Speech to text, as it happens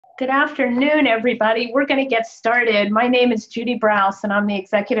Good afternoon, everybody. We're going to get started. My name is Judy Braus, and I'm the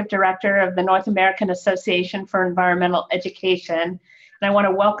Executive Director of the North American Association for Environmental Education. And I want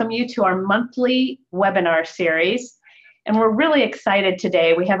to welcome you to our monthly webinar series. And we're really excited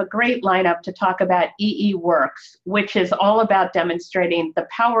today. We have a great lineup to talk about eeWORKS, which is all about demonstrating the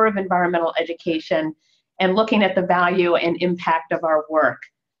power of environmental education and looking at the value and impact of our work.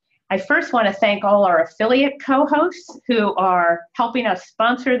 I first want to thank all our affiliate co-hosts who are helping us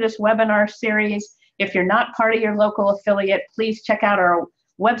sponsor this webinar series. If you're not part of your local affiliate, please check out our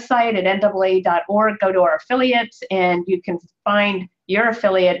website at NAAEE.org, go to our affiliates, and you can find your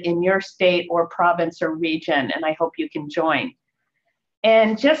affiliate in your state or province or region, and I hope you can join.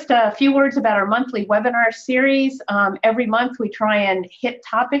 And just a few words about our monthly webinar series. Every month we try and hit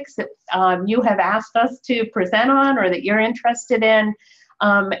topics that you have asked us to present on or that you're interested in.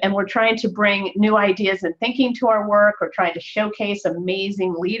 And we're trying to bring new ideas and thinking to our work. We're trying to showcase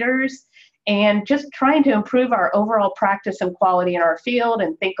amazing leaders and just trying to improve our overall practice and quality in our field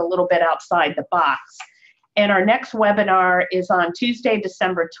and think a little bit outside the box. And our next webinar is on Tuesday,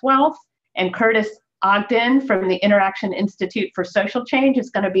 December 12th, and Curtis Ogden from the Interaction Institute for Social Change is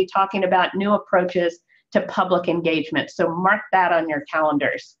going to be talking about new approaches to public engagement. So mark that on your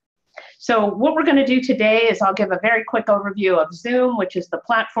calendars. So what we're going to do today is I'll give a very quick overview of Zoom, which is the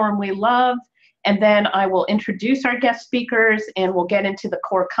platform we love, and then I will introduce our guest speakers and we'll get into the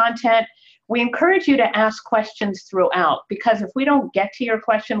core content. We encourage you to ask questions throughout, because if we don't get to your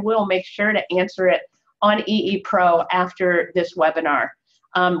question, we'll make sure to answer it on EE Pro after this webinar.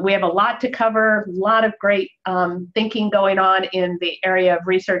 We have a lot to cover, a lot of great thinking going on in the area of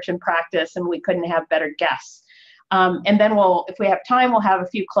research and practice, and we couldn't have better guests. And then if we have time, we'll have a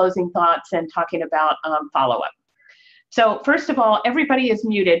few closing thoughts and talking about follow-up. So first of all, everybody is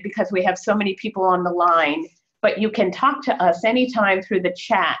muted because we have so many people on the line, but you can talk to us anytime through the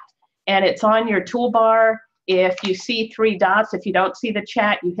chat, and it's on your toolbar. If you see three dots, if you don't see the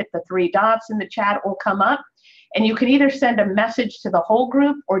chat, you hit the three dots and the chat will come up. And you can either send a message to the whole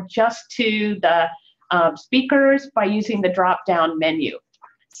group or just to the speakers by using the drop-down menu.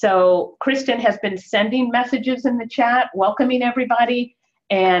 So Kristen has been sending messages in the chat, welcoming everybody,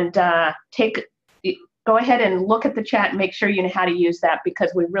 and go ahead and look at the chat and make sure you know how to use that,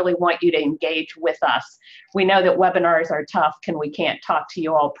 because we really want you to engage with us. We know that webinars are tough and we can't talk to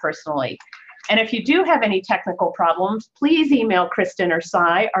you all personally. And if you do have any technical problems, please email Kristen or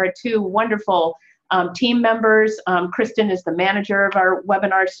Cy, our two wonderful team members. Kristen is the manager of our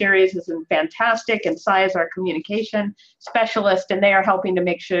webinar series, is fantastic, and Cy is our communication specialist, and they are helping to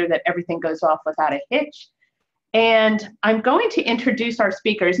make sure that everything goes off without a hitch. And I'm going to introduce our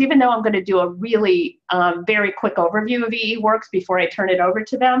speakers, even though I'm going to do a really very quick overview of eeWORKS before I turn it over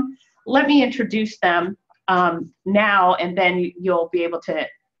to them. Let me introduce them now, and then you'll be able to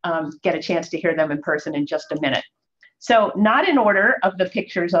get a chance to hear them in person in just a minute. So not in order of the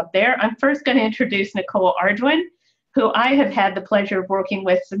pictures up there, I'm first going to introduce Nicole Ardoin, who I have had the pleasure of working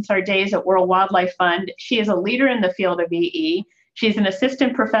with since our days at World Wildlife Fund. She is a leader in the field of EE. She's an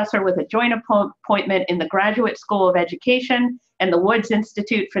assistant professor with a joint appointment in the Graduate School of Education and the Woods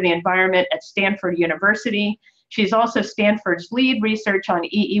Institute for the Environment at Stanford University. She's also Stanford's lead research on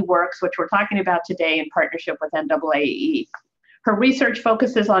eeWORKS, which we're talking about today in partnership with NAAEE. Her research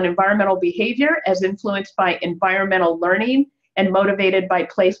focuses on environmental behavior as influenced by environmental learning and motivated by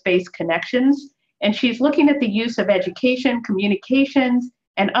place-based connections. And she's looking at the use of education, communications,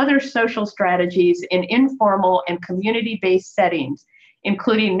 and other social strategies in informal and community-based settings,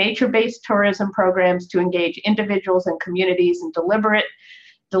 including nature-based tourism programs to engage individuals and communities in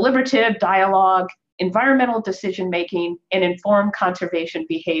deliberative dialogue, environmental decision-making, and informed conservation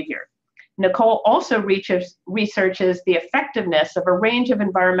behavior. Nicole also researches the effectiveness of a range of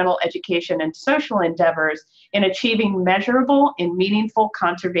environmental education and social endeavors in achieving measurable and meaningful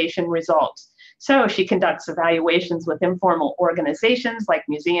conservation results. So she conducts evaluations with informal organizations like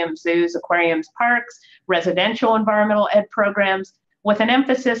museums, zoos, aquariums, parks, residential environmental ed programs, with an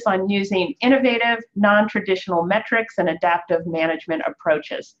emphasis on using innovative, non-traditional metrics and adaptive management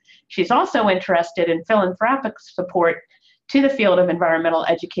approaches. She's also interested in philanthropic support to the field of environmental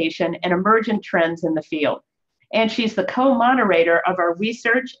education and emergent trends in the field. And she's the co-moderator of our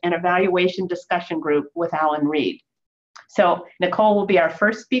research and evaluation discussion group with Alan Reed. So Nicole will be our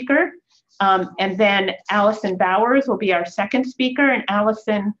first speaker, and then Alison Bowers will be our second speaker. And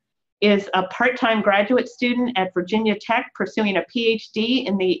Alison is a part-time graduate student at Virginia Tech pursuing a PhD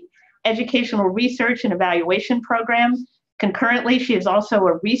in the Educational Research and Evaluation program. Concurrently, she is also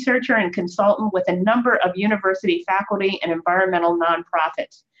a researcher and consultant with a number of university faculty and environmental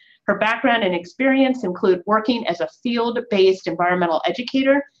nonprofits. Her background and experience include working as a field-based environmental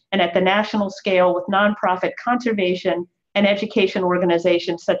educator and at the national scale with nonprofit conservation and education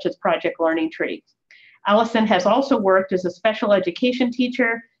organizations such as Project Learning Tree. Alison has also worked as a special education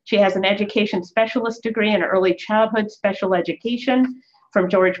teacher. She has an education specialist degree in early childhood special education from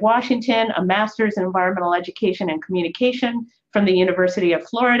George Washington, a master's in environmental education and communication from the University of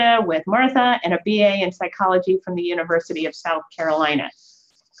Florida with Martha, and a BA in psychology from the University of South Carolina.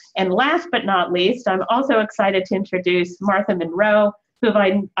 And last but not least, I'm also excited to introduce Martha Monroe, who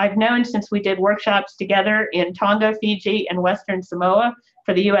I've known since we did workshops together in Tonga, Fiji, and Western Samoa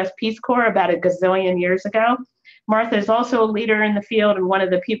for the US Peace Corps about a gazillion years ago. Martha is also a leader in the field and one of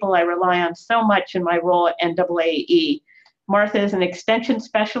the people I rely on so much in my role at NAAEE. Martha is an extension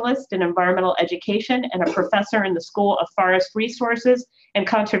specialist in environmental education and a professor in the School of Forest Resources and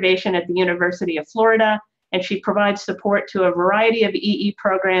Conservation at the University of Florida, and she provides support to a variety of EE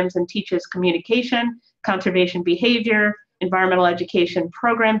programs and teaches communication, conservation behavior, environmental education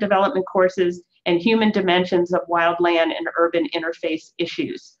program development courses, and human dimensions of wildland and urban interface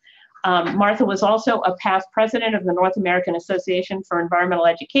issues. Martha was also a past president of the North American Association for Environmental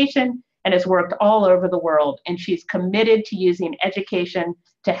Education and has worked all over the world, and she's committed to using education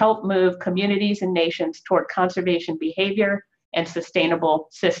to help move communities and nations toward conservation behavior and sustainable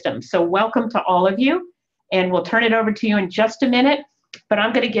systems. So welcome to all of you, and we'll turn it over to you in just a minute, but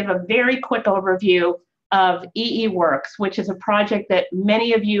I'm going to give a very quick overview of eeWORKS, which is a project that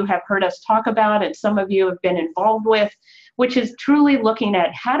many of you have heard us talk about and some of you have been involved with, which is truly looking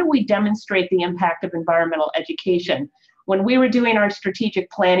at how do we demonstrate the impact of environmental education. When we were doing our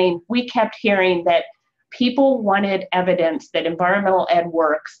strategic planning, we kept hearing that people wanted evidence that environmental ed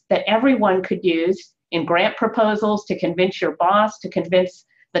works, that everyone could use in grant proposals to convince your boss, to convince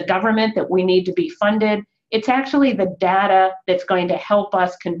the government that we need to be funded. It's actually the data that's going to help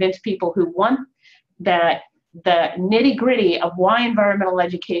us convince people who want the nitty-gritty of why environmental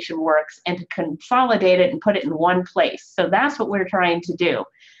education works and to consolidate it and put it in one place. So that's what we're trying to do.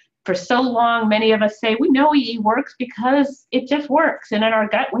 For so long, many of us say, we know EE works because it just works, and in our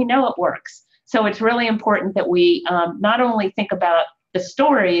gut, we know it works. So it's really important that we not only think about the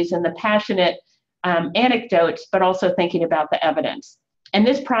stories and the passionate anecdotes, but also thinking about the evidence. And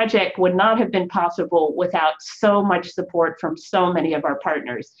this project would not have been possible without so much support from so many of our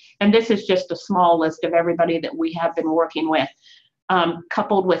partners. And this is just a small list of everybody that we have been working with,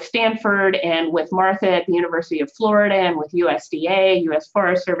 coupled with Stanford and with Martha at the University of Florida and with USDA, US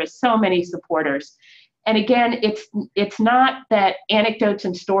Forest Service, so many supporters. And again, it's not that anecdotes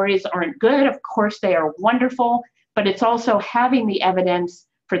and stories aren't good. Of course, they are wonderful, but it's also having the evidence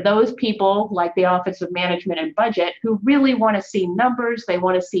for those people like the Office of Management and Budget who really want to see numbers, they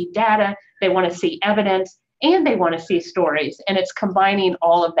want to see data, they want to see evidence, and they want to see stories. And it's combining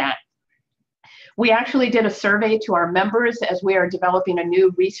all of that. We actually did a survey to our members as we are developing a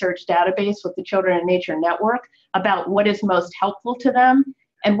new research database with the Children in Nature Network about what is most helpful to them.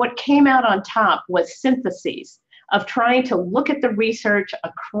 And what came out on top was syntheses of trying to look at the research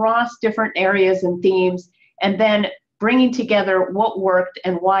across different areas and themes, and then bringing together what worked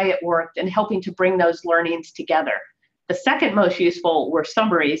and why it worked and helping to bring those learnings together. The second most useful were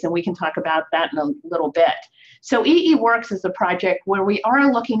summaries, and we can talk about that in a little bit. So eeWORKS is a project where we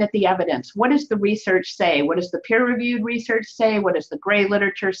are looking at the evidence. What does the research say? What does the peer-reviewed research say? What does the gray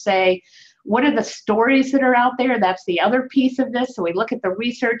literature say? What are the stories that are out there? That's the other piece of this. So we look at the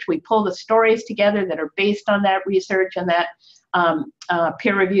research, we pull the stories together that are based on that research and that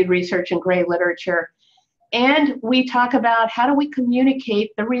peer-reviewed research and gray literature. And we talk about how do we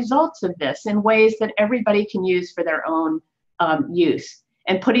communicate the results of this in ways that everybody can use for their own use.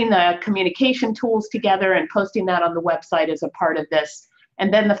 And putting the communication tools together and posting that on the website is a part of this.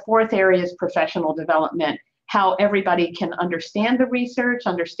 And then the fourth area is professional development, how everybody can understand the research,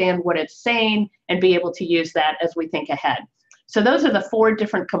 understand what it's saying, and be able to use that as we think ahead. So those are the four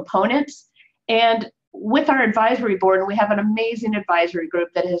different components. And with our advisory board, and we have an amazing advisory group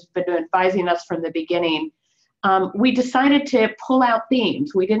that has been advising us from the beginning, we decided to pull out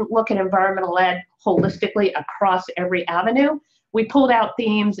themes. We didn't look at environmental ed holistically across every avenue. We pulled out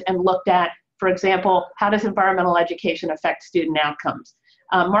themes and looked at, for example, how does environmental education affect student outcomes?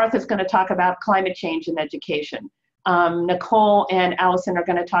 Martha's going to talk about climate change in education. Nicole and Alison are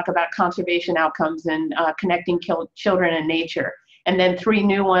going to talk about conservation outcomes and connecting children and nature. And then three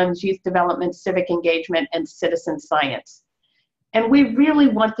new ones, youth development, civic engagement, and citizen science. And we really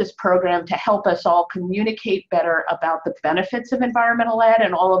want this program to help us all communicate better about the benefits of environmental ed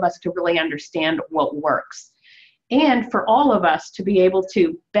and all of us to really understand what works. And for all of us to be able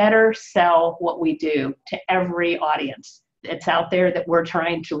to better sell what we do to every audience that's out there that we're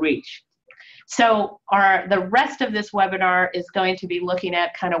trying to reach. So the rest of this webinar is going to be looking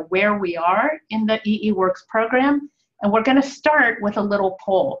at kind of where we are in the eeWORKS program. And we're going to start with a little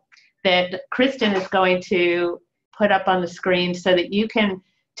poll that Kristen is going to put up on the screen so that you can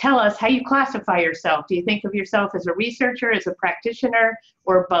tell us how you classify yourself. Do you think of yourself as a researcher, as a practitioner,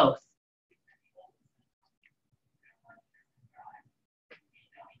 or both?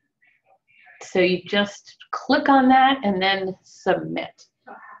 So you just click on that and then submit.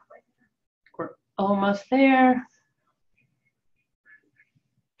 We're almost there.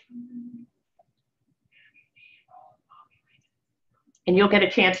 And you'll get a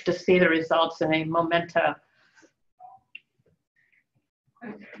chance to see the results in a momento.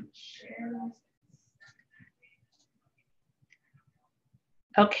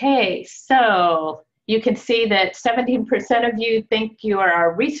 Okay, so you can see that 17% of you think you are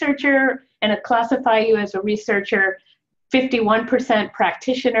a researcher and classify you as a researcher, 51%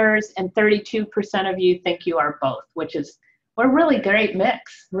 practitioners, and 32% of you think you are both, which is a really great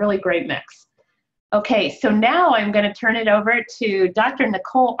mix, really great mix. Okay, so now I'm going to turn it over to Dr.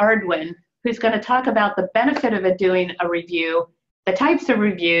 Nicole Ardoin, who's going to talk about the benefit of doing a review, the types of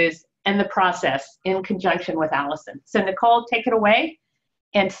reviews, and the process in conjunction with Alison. So Nicole, take it away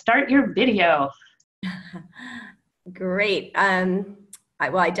and start your video. Great.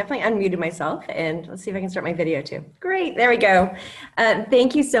 Well, I definitely unmuted myself, and let's see if I can start my video too. Great, there we go.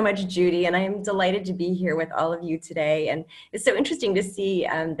 Thank you so much, Judy, and I am delighted to be here with all of you today. And it's so interesting to see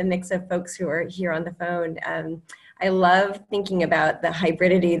the mix of folks who are here on the phone. I love thinking about the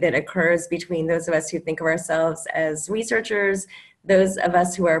hybridity that occurs between those of us who think of ourselves as researchers, those of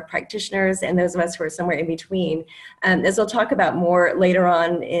us who are practitioners, and those of us who are somewhere in between. As we'll talk about more later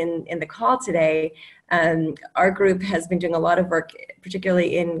on in the call today, our group has been doing a lot of work,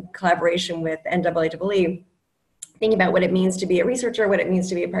 particularly in collaboration with NAAEE, thinking about what it means to be a researcher, what it means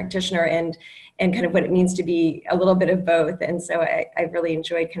to be a practitioner, and kind of what it means to be a little bit of both. And so I really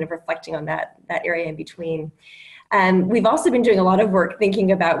enjoyed kind of reflecting on that area in between. We've also been doing a lot of work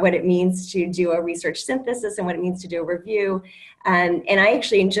thinking about what it means to do a research synthesis and what it means to do a review. And I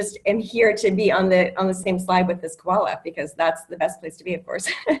actually just am here to be on the same slide with this koala, because that's the best place to be, of course.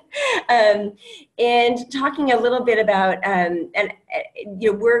 And talking a little bit about,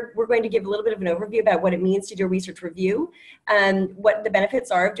 you know, we're going to give a little bit of an overview about what it means to do a research review, what the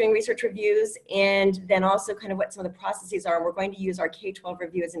benefits are of doing research reviews, and then also kind of what some of the processes are. We're going to use our K-12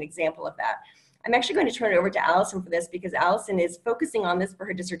 review as an example of that. I'm actually going to turn it over to Alison for this, because Alison is focusing on this for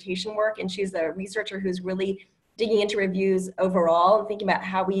her dissertation work, and she's a researcher who's really digging into reviews overall and thinking about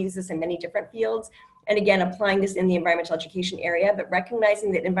how we use this in many different fields. And again, applying this in the environmental education area, but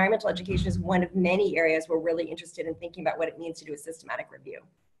recognizing that environmental education is one of many areas we're really interested in thinking about what it means to do a systematic review.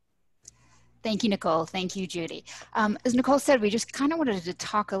 Thank you, Nicole. Thank you, Judy. As Nicole said, we just kind of wanted to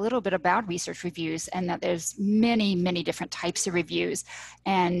talk a little bit about research reviews, and that there's many, many different types of reviews.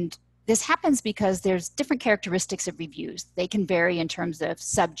 And this happens because there's different characteristics of reviews. They can vary in terms of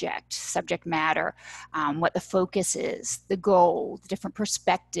subject matter, what the focus is, the goal, the different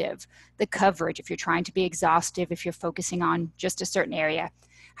perspective, the coverage, if you're trying to be exhaustive, if you're focusing on just a certain area,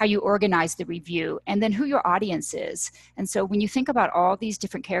 how you organize the review, and then who your audience is. And so when you think about all these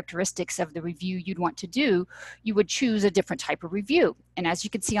different characteristics of the review you'd want to do, you would choose a different type of review. And as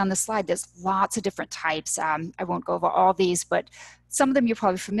you can see on the slide, there's lots of different types. I won't go over all these, but some of them you're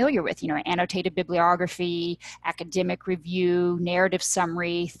probably familiar with, you know, annotated bibliography, academic review, narrative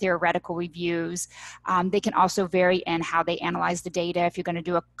summary, theoretical reviews. They can also vary in how they analyze the data. If you're going to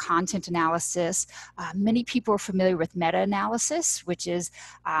do a content analysis, many people are familiar with meta-analysis, which is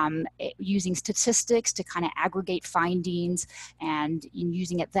using statistics to kind of aggregate findings and in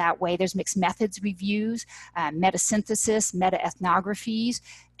using it that way. There's mixed methods reviews, meta-synthesis, meta-ethnographies.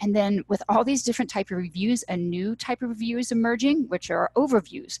 And then with all these different type of reviews, a new type of review is emerging, which are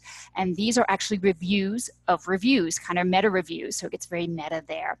overviews. And these are actually reviews of reviews, kind of meta reviews. So it gets very meta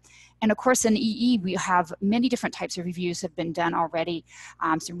there. And of course in EE, we have many different types of reviews have been done already.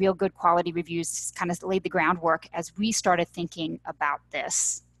 Some real good quality reviews kind of laid the groundwork as we started thinking about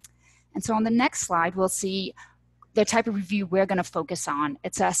this. And so on the next slide, we'll see the type of review we're going to focus on.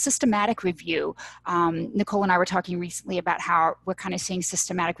 It's a systematic review. Nicole and I were talking recently about how we're kind of seeing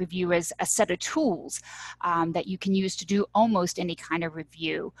systematic review as a set of tools that you can use to do almost any kind of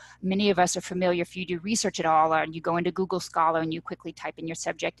review. Many of us are familiar, if you do research at all, or you go into Google Scholar and you quickly type in your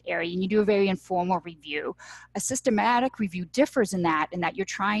subject area and you do a very informal review. A systematic review differs in that you're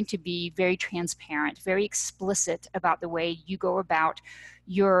trying to be very transparent, very explicit about the way you go about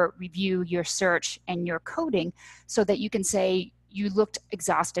your review, your search, and your coding, so that you can say, you looked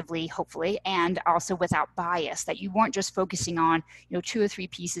exhaustively, hopefully, and also without bias, that you weren't just focusing on, 2 or 3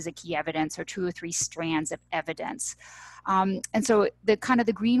 pieces of key evidence or 2 or 3 strands of evidence. And so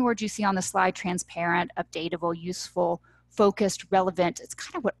the green words you see on the slide, transparent, updatable, useful, focused, relevant, it's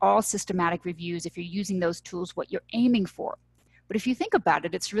kind of what all systematic reviews, if you're using those tools, what you're aiming for. But if you think about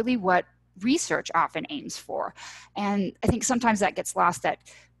it, it's really what research often aims for. And I think sometimes that gets lost, that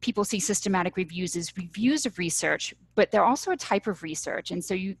people see systematic reviews as reviews of research, but they're also a type of research. And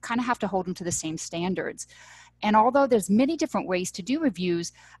so you kind of have to hold them to the same standards. And although there's many different ways to do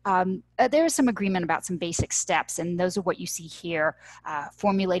reviews, there is some agreement about some basic steps. And those are what you see here: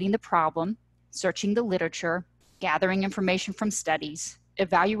 formulating the problem, searching the literature, gathering information from studies,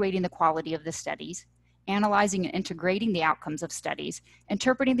 evaluating the quality of the studies, analyzing and integrating the outcomes of studies,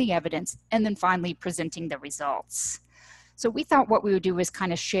 interpreting the evidence, and then finally presenting the results. So we thought what we would do is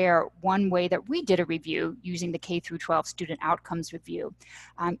kind of share one way that we did a review using the K-12 student outcomes review.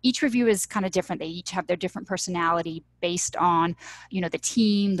 Each review is kind of different. They each have their different personality based on, the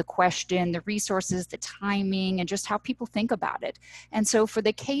team, the question, the resources, the timing, and just how people think about it. And so for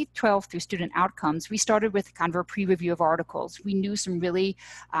the K-12 through student outcomes, we started with kind of a pre-review of articles. We knew some really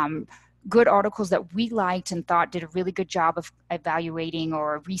good articles that we liked and thought did a really good job of evaluating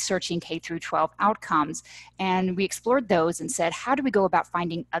or researching K-12 outcomes. And we explored those and said, how do we go about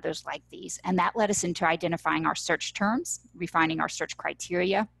finding others like these? And that led us into identifying our search terms, refining our search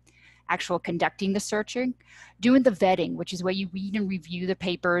criteria, actual conducting the searching, doing the vetting, which is where you read and review the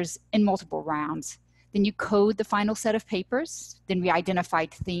papers in multiple rounds. Then you code the final set of papers. Then we identified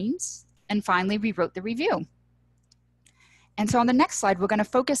themes. And finally, we wrote the review. And so on the next slide, we're going to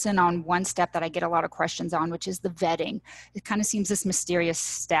focus in on one step that I get a lot of questions on, which is the vetting. It kind of seems this mysterious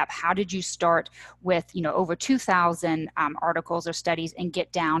step. How did you start with, over 2,000 articles or studies and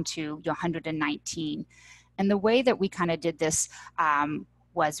get down to 119? And the way that we kind of did this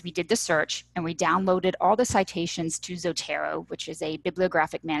was we did the search and we downloaded all the citations to Zotero, which is a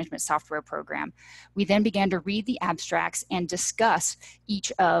bibliographic management software program. We then began to read the abstracts and discuss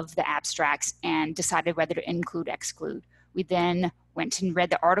each of the abstracts and decided whether to include, exclude. We then went and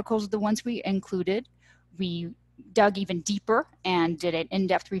read the articles of the ones we included. We dug even deeper and did an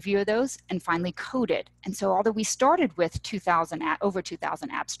in-depth review of those and finally coded. And so although we started with over 2,000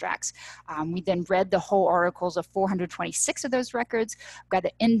 abstracts, we then read the whole articles of 426 of those records, got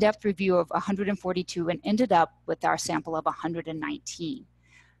an in-depth review of 142 and ended up with our sample of 119.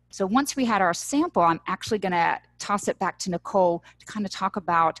 So once we had our sample, I'm actually going to toss it back to Nicole to kind of talk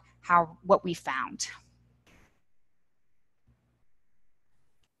about what we found.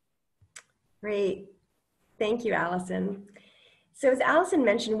 Great. Thank you, Alison. So as Alison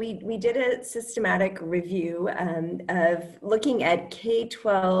mentioned, we did a systematic review of looking at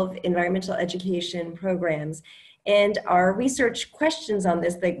K-12 environmental education programs. And our research questions on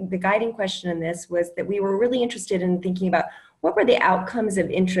this, the guiding question on this was that we were really interested in thinking about what were the outcomes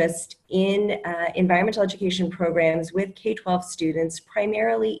of interest in environmental education programs with K-12 students,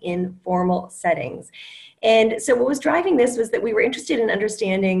 primarily in formal settings. And so what was driving this was that we were interested in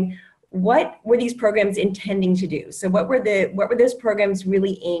understanding what were these programs intending to do? So what were those programs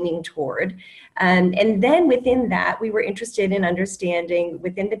really aiming toward? And then within that, we were interested in understanding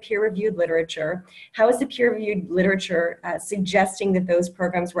within the peer-reviewed literature, how is the peer-reviewed literature suggesting that those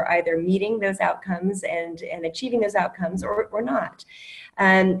programs were either meeting those outcomes and achieving those outcomes or not?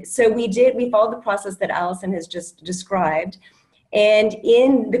 So we followed the process that Alison has just described. And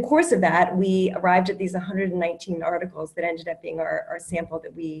in the course of that, we arrived at these 119 articles that ended up being our sample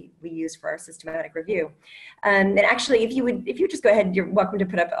that we used for our systematic review. And actually, if you just go ahead, you're welcome to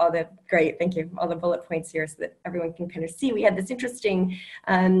put up all the bullet points here so that everyone can kind of see. We had this interesting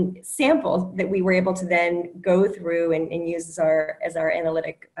sample that we were able to then go through and use as our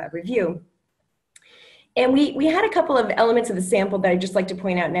analytic review. And we had a couple of elements of the sample that I'd just like to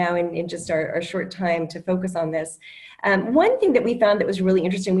point out now in just our short time to focus on this. One thing that we found that was really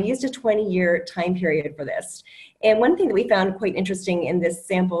interesting, we used a 20-year time period for this. And one thing that we found quite interesting in this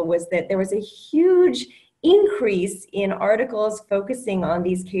sample was that there was a huge increase in articles focusing on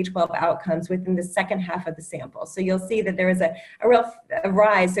these K-12 outcomes within the second half of the sample. So you'll see that there was a real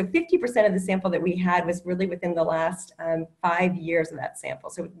rise. So 50% of the sample that we had was really within the last 5 years of that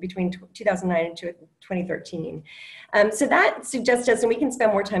sample. So between 2009 and 2013. So that suggests us, and we can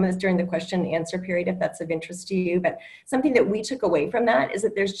spend more time on this during the question and answer period if that's of interest to you, but something that we took away from that is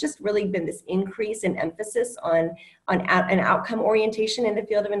that there's just really been this increase in emphasis on an outcome orientation in the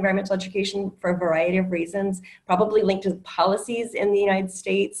field of environmental education for a variety of reasons, probably linked to policies in the United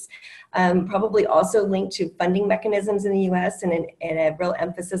States. probably also linked to funding mechanisms in the US and a real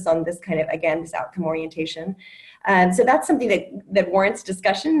emphasis on this kind of, again, this outcome orientation. So that's something that warrants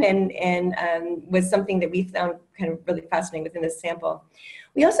discussion and was something that we found kind of really fascinating within this sample.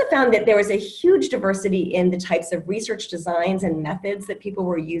 We also found that there was a huge diversity in the types of research designs and methods that people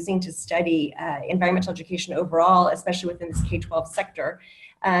were using to study environmental education overall, especially within this K-12 sector,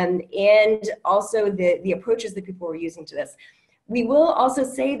 and also the approaches that people were using to this. We will also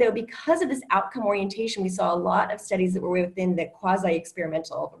say, though, because of this outcome orientation, we saw a lot of studies that were within the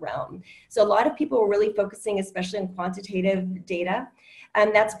quasi-experimental realm. So a lot of people were really focusing, especially on quantitative data.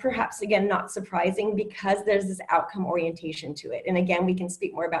 And that's perhaps, again, not surprising because there's this outcome orientation to it. And again, we can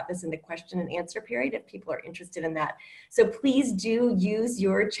speak more about this in the question and answer period if people are interested in that. So please do use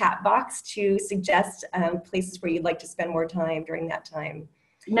your chat box to suggest places where you'd like to spend more time during that time.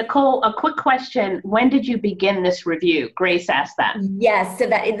 Nicole, a quick question. When did you begin this review? Grace asked that. Yes, so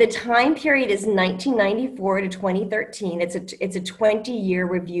that the time period is 1994 to 2013. It's a 20-year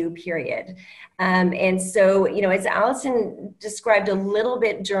review period. And so, you know, as Alison described a little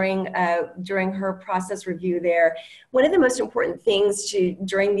bit during her process review there, one of the most important things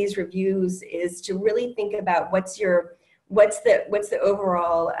during these reviews is to really think about what's the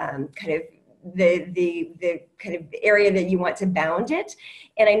overall kind of the kind of area that you want to bound it.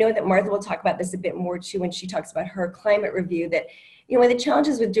 And I know that Martha will talk about this a bit more too when she talks about her climate review, that, you know, one of the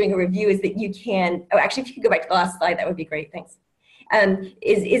challenges with doing a review is that you can, oh, actually, if you could go back to the last slide, that would be great, thanks.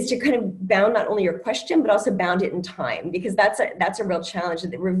 Is to kind of bound not only your question, but also bound it in time, because that's a real challenge,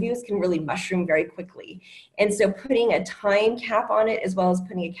 that reviews can really mushroom very quickly. And so putting a time cap on it, as well as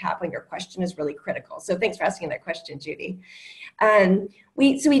putting a cap on your question, is really critical. So thanks for asking that question, Judy.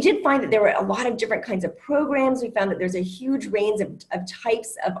 So we did find that there were a lot of different kinds of programs. We found that there's a huge range of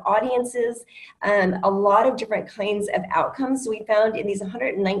types of audiences, a lot of different kinds of outcomes. So we found in these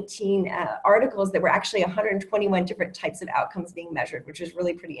 119 articles that were actually 121 different types of outcomes being measured, which was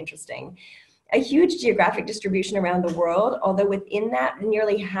really pretty interesting. A huge geographic distribution around the world, although within that,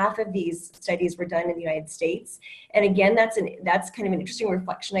 nearly half of these studies were done in the United States. And again, that's kind of an interesting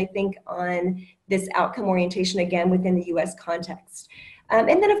reflection, I think, on this outcome orientation, again, within the US context.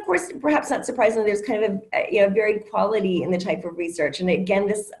 And then, of course, perhaps not surprisingly, there's kind of a varied quality in the type of research. And again,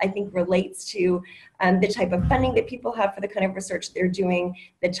 this, I think, relates to the type of funding that people have for the kind of research they're doing,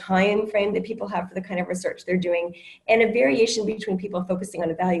 the time frame that people have for the kind of research they're doing, and a variation between people focusing on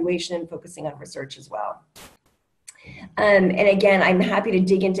evaluation and focusing on research as well. And again, I'm happy to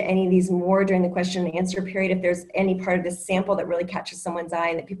dig into any of these more during the question and answer period if there's any part of this sample that really catches someone's eye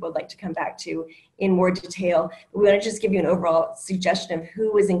and that people would like to come back to in more detail. We want to just give you an overall suggestion of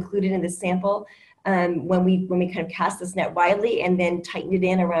who was included in the sample when we kind of cast this net widely, and then tightened it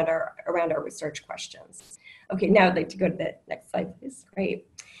in around our research questions. Okay, now I'd like to go to the next slide, please. Great.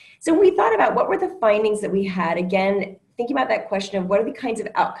 So we thought about what were the findings that we had. Again, thinking about that question of what are the kinds of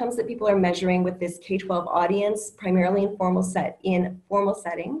outcomes that people are measuring with this K-12 audience, primarily in formal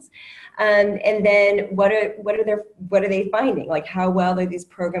settings, and then what are they finding? Like, how well are these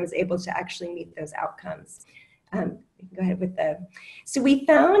programs able to actually meet those outcomes? Go ahead with so we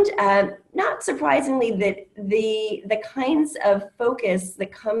found, not surprisingly, that the kinds of focus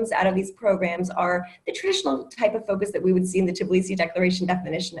that comes out of these programs are the traditional type of focus that we would see in the Tbilisi Declaration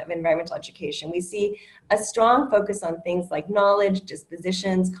definition of environmental education. We see a strong focus on things like knowledge,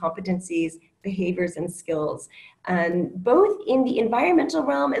 dispositions, competencies, behaviors, and skills, both in the environmental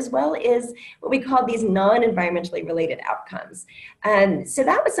realm as well as what we call these non-environmentally related outcomes. So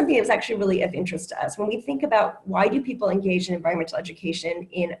that was something that was actually really of interest to us. When we think about why do people engage in environmental education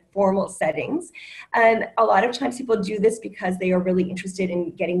in formal settings, a lot of times people do this because they are really interested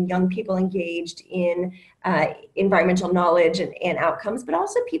in getting young people engaged in environmental knowledge and outcomes, but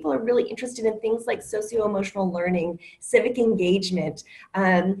also people are really interested in things like socio-emotional learning, civic engagement,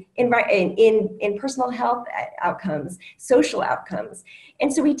 in personal health outcomes, social outcomes.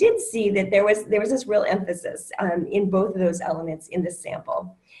 And so we did see that there was this real emphasis in both of those elements in this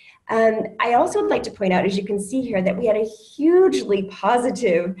sample. I also would like to point out, as you can see here, that we had a hugely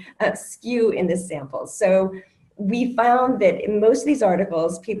positive skew in this sample. So we found that in most of these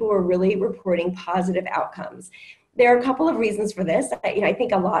articles, people were really reporting positive outcomes. There are a couple of reasons for this. I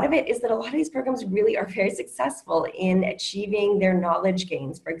think a lot of it is that a lot of these programs really are very successful in achieving their knowledge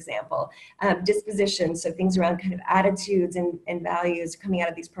gains, for example. Dispositions, so things around kind of attitudes and values coming out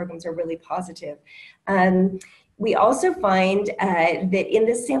of these programs are really positive. We also find that in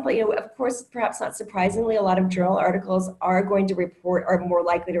this sample, of course, perhaps not surprisingly, a lot of journal articles are going to report, are more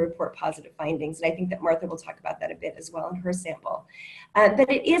likely to report positive findings. And I think that Martha will talk about that a bit as well in her sample. But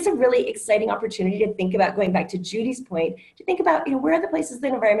it is a really exciting opportunity to think about, going back to Judy's point, to think about where are the places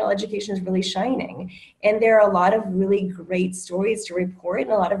that environmental education is really shining. And there are a lot of really great stories to report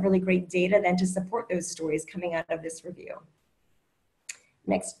and a lot of really great data then to support those stories coming out of this review.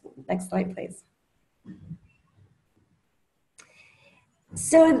 Next slide, please.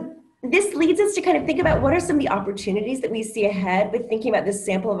 So this leads us to kind of think about what are some of the opportunities that we see ahead with thinking about this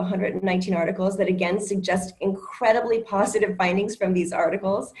sample of 119 articles that again suggest incredibly positive findings from these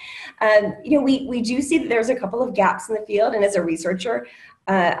articles. We do see that there's a couple of gaps in the field, and as a researcher,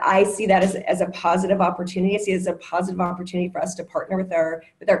 I see that as a positive opportunity. I see it as a positive opportunity for us to partner with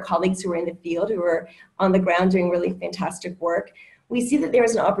our colleagues who are in the field, who are on the ground doing really fantastic work. We see that there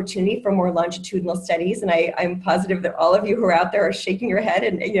is an opportunity for more longitudinal studies, and I'm positive that all of you who are out there are shaking your head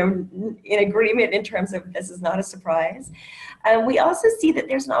and in agreement in terms of this is not a surprise. We also see that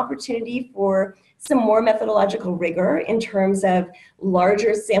there's an opportunity for some more methodological rigor in terms of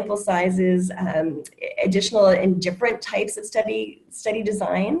larger sample sizes, additional and different types of study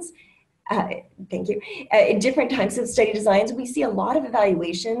designs. Thank you. In different types of study designs, we see a lot of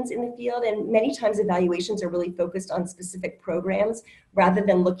evaluations in the field, and many times evaluations are really focused on specific programs rather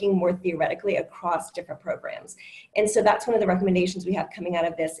than looking more theoretically across different programs. And so that's one of the recommendations we have coming out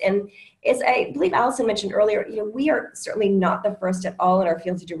of this. And as I believe Alison mentioned earlier, we are certainly not the first at all in our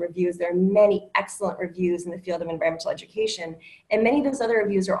field to do reviews. There are many excellent reviews in the field of environmental education, and many of those other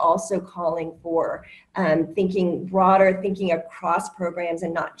reviews are also calling for thinking broader, thinking across programs,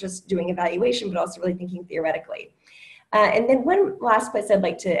 and not just doing evaluation, but also really thinking theoretically. And then one last place I'd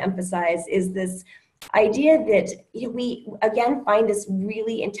like to emphasize is this idea that we again find this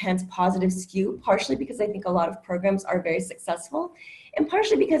really intense positive skew, partially because I think a lot of programs are very successful, and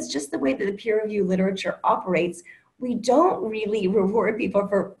partially because just the way that the peer review literature operates, we don't really reward people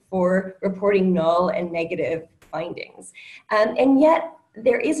for reporting null and negative findings. And yet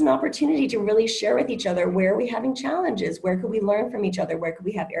there is an opportunity to really share with each other where are we having challenges, where could we learn from each other, where could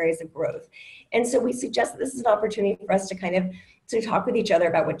we have areas of growth. And so we suggest that this is an opportunity for us to kind of talk with each other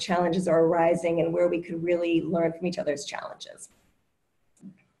about what challenges are arising and where we could really learn from each other's challenges.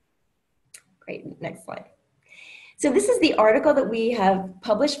 Great, next slide. So this is the article that we have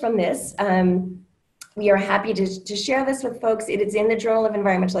published from this. We are happy to share this with folks. It is in the Journal of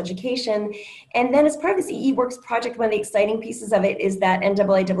Environmental Education. And then as part of this eeWORKS project, one of the exciting pieces of it is that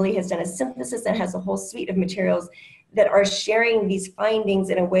NAAEE has done a synthesis and has a whole suite of materials that are sharing these findings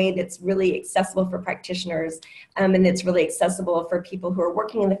in a way that's really accessible for practitioners, and that's really accessible for people who are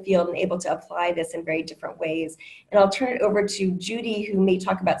working in the field and able to apply this in very different ways. And I'll turn it over to Judy, who may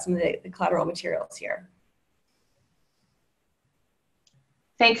talk about some of the collateral materials here.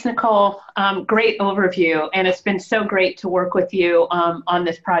 Thanks, Nicole. Great overview, and it's been so great to work with you on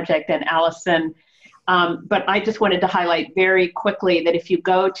this project, and Alison. But I just wanted to highlight very quickly that if you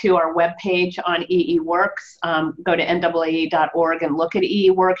go to our webpage on eeWORKS, go to NAAEE.org and look at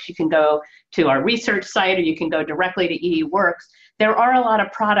eeWORKS. You can go to our research site, or you can go directly to eeWORKS. There are a lot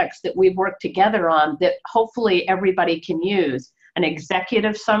of products that we've worked together on that hopefully everybody can use. An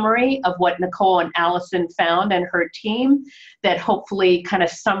executive summary of what Nicole and Alison found and her team that hopefully kind of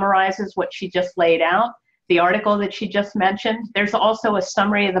summarizes what she just laid out. The article that she just mentioned, there's also a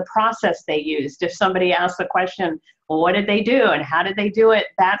summary of the process they used. If somebody asks the question, well, what did they do and how did they do it?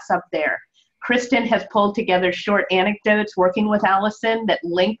 That's up there. Kristen has pulled together short anecdotes working with Alison that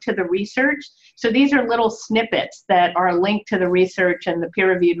link to the research. So these are little snippets that are linked to the research and the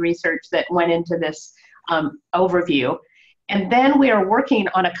peer-reviewed research that went into this overview. And then we are working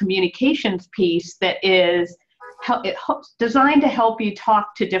on a communications piece that is designed to help you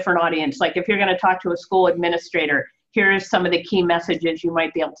talk to different audience. Like if you're going to talk to a school administrator, here's some of the key messages you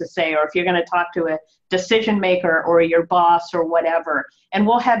might be able to say, or if you're going to talk to a decision maker or your boss or whatever. And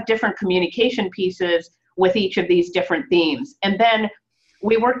we'll have different communication pieces with each of these different themes. And then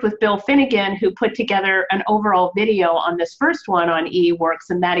we worked with Bill Finnegan, who put together an overall video on this first one on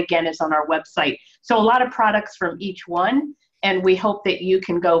eeWORKS, and that again is on our website. So a lot of products from each one, and we hope that you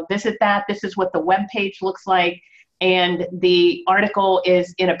can go visit that. This is what the web page looks like, and the article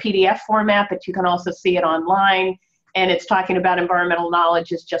is in a PDF format, but you can also see it online, and it's talking about environmental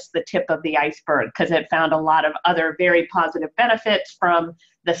knowledge is just the tip of the iceberg, because it found a lot of other very positive benefits from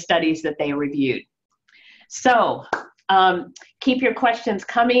the studies that they reviewed. So keep your questions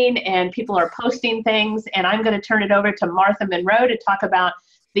coming, and people are posting things, and I'm going to turn it over to Martha Monroe to talk about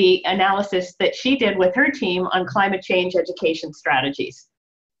the analysis that she did with her team on climate change education strategies.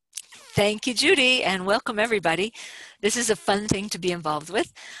 Thank you, Judy, and welcome everybody. This is a fun thing to be involved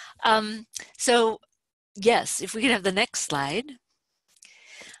with. So yes, if we could have the next slide.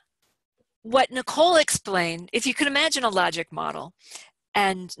 What Nicole explained, if you could imagine a logic model,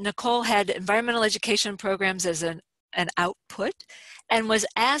 and Nicole had environmental education programs as an output and was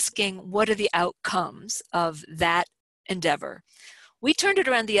asking what are the outcomes of that endeavor. We turned it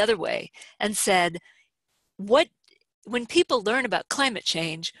around the other way and said, when people learn about climate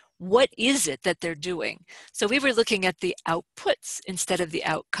change, what is it that they're doing? So we were looking at the outputs instead of the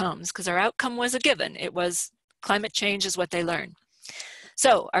outcomes, because our outcome was a given. It was climate change is what they learn.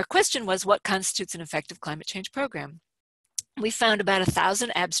 So our question was, what constitutes an effective climate change program? We found about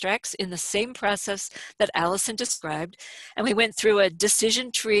 1,000 abstracts in the same process that Alison described, and we went through a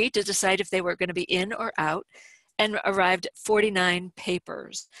decision tree to decide if they were going to be in or out, and arrived at 49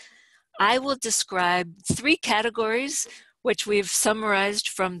 papers. I will describe 3 categories, which we've summarized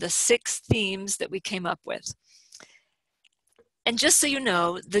from the 6 themes that we came up with. And just so you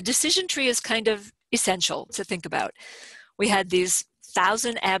know, the decision tree is kind of essential to think about. We had these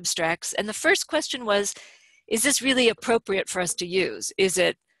 1,000 abstracts, and the first question was, is this really appropriate for us to use? Is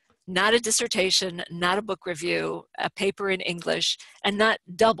it not a dissertation, not a book review, a paper in English, and not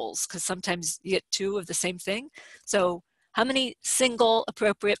doubles, because sometimes you get 2 of the same thing? So how many single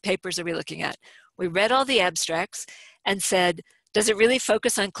appropriate papers are we looking at? We read all the abstracts and said, does it really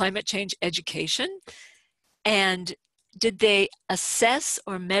focus on climate change education? And did they assess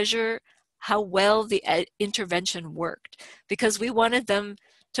or measure how well the intervention worked? Because we wanted them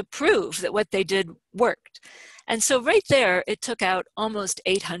to prove that what they did worked. And so right there, it took out almost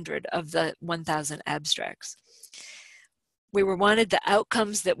 800 of the 1,000 abstracts. We wanted the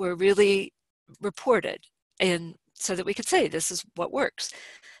outcomes that were really reported, and so that we could say this is what works.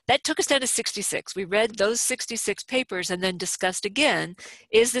 That took us down to 66. We read those 66 papers and then discussed again,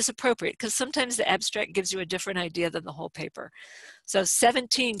 is this appropriate? Because sometimes the abstract gives you a different idea than the whole paper. So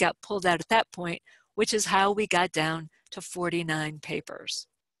 17 got pulled out at that point, which is how we got down to 49 papers.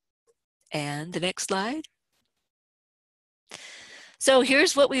 And the next slide. So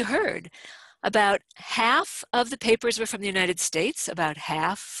here's what we heard. About half of the papers were from the United States, about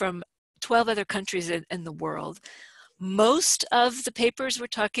half from 12 other countries in the world. Most of the papers were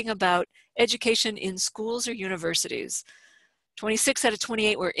talking about education in schools or universities. 26 out of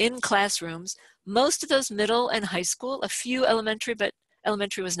 28 were in classrooms. Most of those middle and high school, a few elementary, but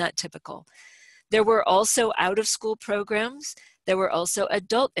elementary was not typical. There were also out-of-school programs. There were also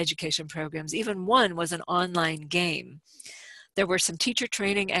adult education programs. Even one was an online game. There were some teacher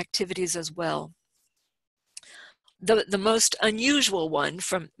training activities as well. The most unusual one,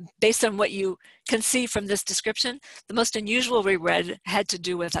 based on what you can see from this description, the most unusual we read had to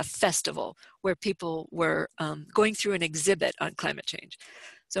do with a festival where people were going through an exhibit on climate change.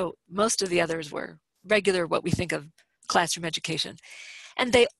 So most of the others were regular, what we think of classroom education.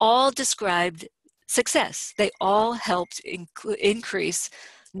 And they all described success. They all helped increase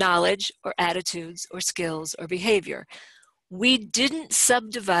knowledge or attitudes or skills or behavior. We didn't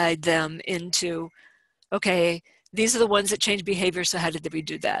subdivide them into, okay, these are the ones that change behavior, so how did we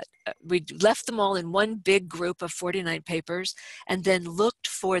do that? We left them all in one big group of 49 papers and then looked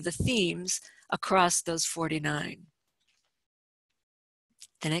for the themes across those 49.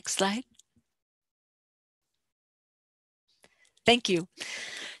 The next slide. Thank you.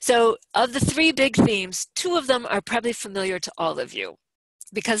 So of the 3 big themes, 2 of them are probably familiar to all of you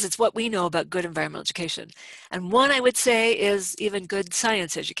because it's what we know about good environmental education. And one I would say is even good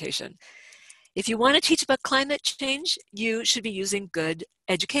science education. If you want to teach about climate change, you should be using good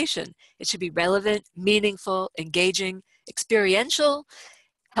education. It should be relevant, meaningful, engaging, experiential,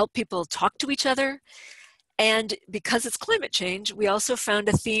 help people talk to each other. And because it's climate change, we also found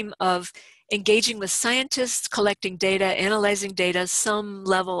a theme of engaging with scientists, collecting data, analyzing data, some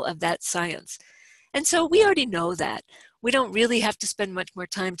level of that science. And so we already know that. We don't really have to spend much more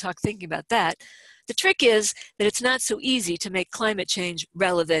time thinking about that. The trick is that it's not so easy to make climate change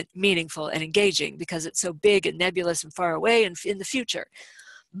relevant, meaningful, and engaging because it's so big and nebulous and far away and in the future.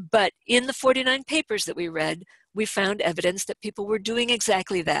 But in the 49 papers that we read, we found evidence that people were doing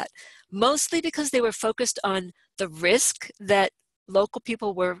exactly that, mostly because they were focused on the risk that local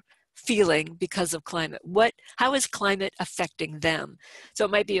people were feeling because of climate. How is climate affecting them? So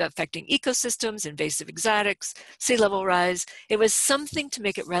it might be affecting ecosystems, invasive exotics, sea level rise. It was something to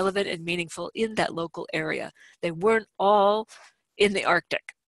make it relevant and meaningful in that local area. They weren't all in the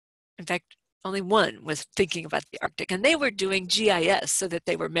Arctic. In fact, only one was thinking about the Arctic, and they were doing GIS so that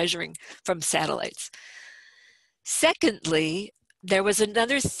they were measuring from satellites. Secondly, there was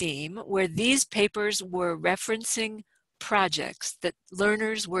another theme where these papers were referencing projects that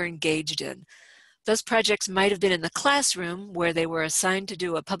learners were engaged in. Those projects might have been in the classroom where they were assigned to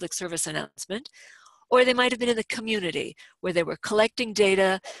do a public service announcement, or they might have been in the community where they were collecting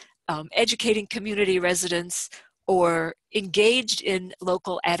data, educating community residents, or engaged in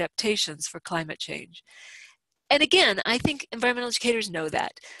local adaptations for climate change. And again, I think environmental educators know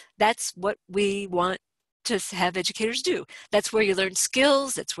that. That's what we want to have educators do. That's where you learn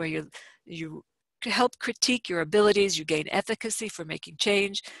skills, that's where you help critique your abilities, you gain efficacy for making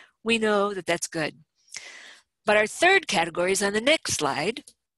change. We know that that's good. But our third category is on the next slide.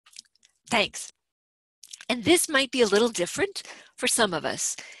 Thanks. And this might be a little different for some of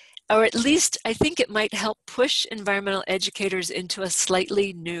us, or at least I think it might help push environmental educators into a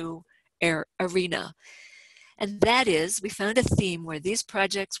slightly new arena. And that is, we found a theme where these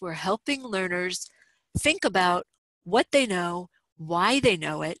projects were helping learners think about what they know, why they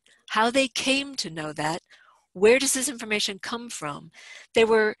know it, how they came to know that, where does this information come from. They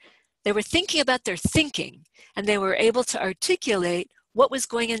were thinking about their thinking, and they were able to articulate what was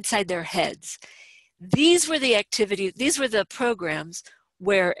going inside their heads. These were the activities, these were the programs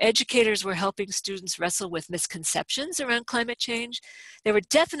where educators were helping students wrestle with misconceptions around climate change. They were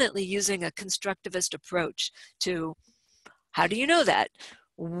definitely using a constructivist approach to, how do you know that?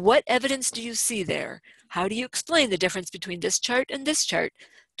 What evidence do you see there? How do you explain the difference between this chart and this chart?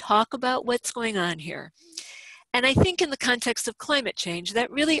 Talk about what's going on here. And I think in the context of climate change, that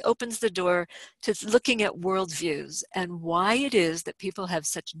really opens the door to looking at worldviews and why it is that people have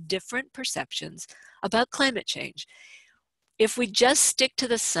such different perceptions about climate change. If we just stick to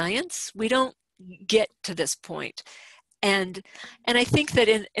the science, we don't get to this point. And I think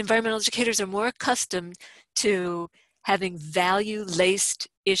that environmental educators are more accustomed to having value-laced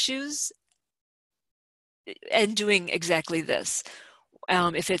issues and doing exactly this.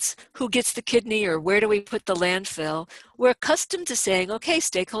 If it's who gets the kidney or where do we put the landfill, we're accustomed to saying, okay,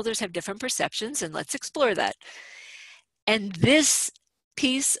 stakeholders have different perceptions and let's explore that. And this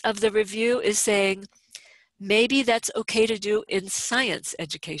piece of the review is saying, maybe that's okay to do in science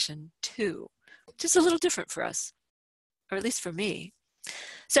education too, which is a little different for us, or at least for me.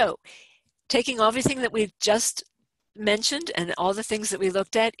 So taking everything that we've just mentioned and all the things that we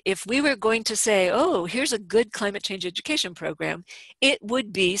looked at, if we were going to say, oh, here's a good climate change education program, it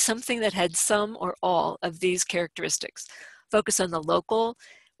would be something that had some or all of these characteristics. Focus on the local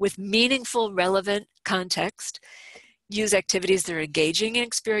with meaningful, relevant context. Use activities that are engaging and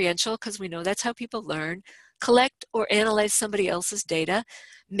experiential, because we know that's how people learn. Collect or analyze somebody else's data.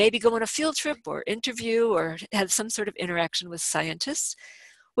 Maybe go on a field trip or interview or have some sort of interaction with scientists,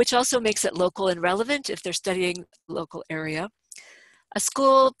 which also makes it local and relevant if they're studying the local area. A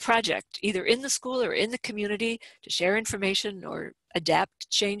school project, either in the school or in the community, to share information or adapt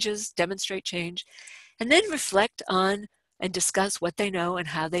changes, demonstrate change, and then reflect on and discuss what they know and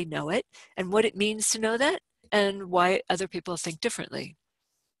how they know it, and what it means to know that, and why other people think differently.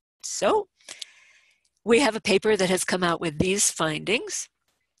 So, we have a paper that has come out with these findings,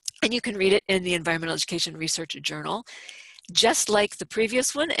 and you can read it in the Environmental Education Research Journal. Just like the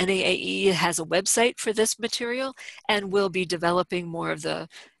previous one, NAAEE has a website for this material, and we'll be developing more of the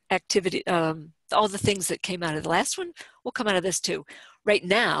activity, all the things that came out of the last one will come out of this too. Right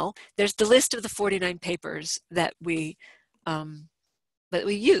now, there's the list of the 49 papers that we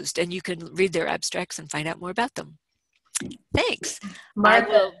used, and you can read their abstracts and find out more about them. Thanks. Martha,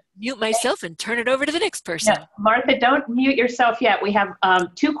 I will mute myself and turn it over to the next person. No, Martha, don't mute yourself yet. We have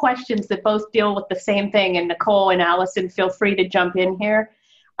 2 questions that both deal with the same thing, and Nicole and Alison, feel free to jump in here.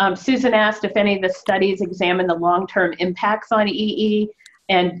 Susan asked if any of the studies examine the long-term impacts on EE,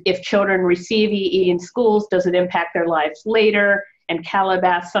 and if children receive EE in schools, does it impact their lives later? And Caleb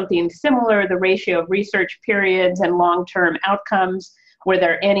asked something similar, the ratio of research periods and long-term outcomes. Were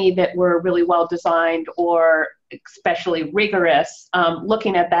there any that were really well designed or especially rigorous,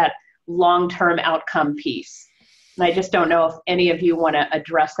 looking at that long-term outcome piece? And I just don't know if any of you want to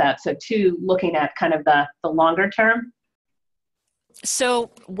address that. So 2, looking at kind of the longer term. So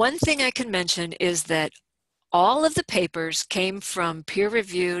one thing I can mention is that all of the papers came from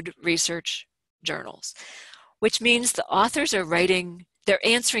peer-reviewed research journals, which means the authors are writing, they're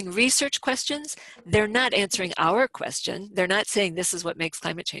answering research questions. They're not answering our question. They're not saying this is what makes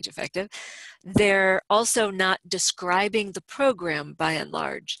climate change effective. They're also not describing the program by and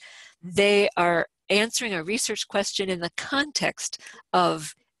large. They are answering a research question in the context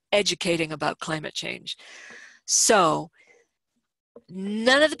of educating about climate change. So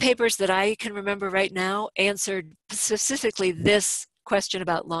none of the papers that I can remember right now answered specifically this question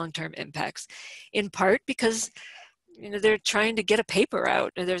about long-term impacts, in part because they're trying to get a paper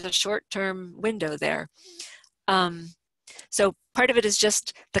out and there's a short-term window there. So part of it is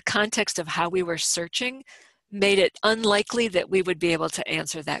just the context of how we were searching made it unlikely that we would be able to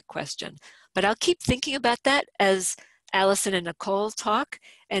answer that question. But I'll keep thinking about that as Alison and Nicole talk,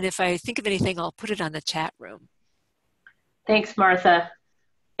 and if I think of anything, I'll put it on the chat room. Thanks, Martha.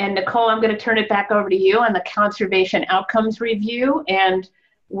 And Nicole, I'm going to turn it back over to you on the conservation outcomes review, and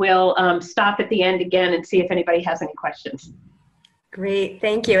we'll stop at the end again and see if anybody has any questions. Great,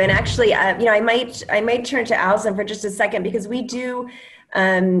 thank you. And actually, you know, I might turn to Alison for just a second, because we do,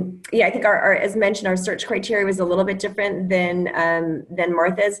 yeah, I think our, as mentioned, our search criteria was a little bit different than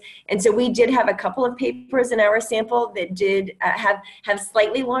Martha's, and so we did have a couple of papers in our sample that did have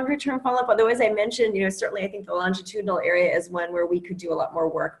slightly longer term follow-up. Although, as I mentioned, you know, certainly I think the longitudinal area is one where we could do a lot more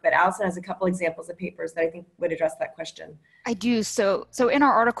work. But Alison has a couple examples of papers that I think would address that question. I do. So in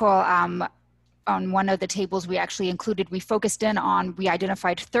our article, on one of the tables we actually included, we focused in on, we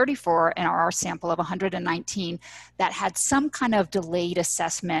identified 34 in our sample of 119 that had some kind of delayed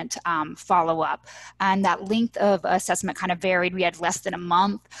assessment follow-up. And that length of assessment kind of varied. We had less than a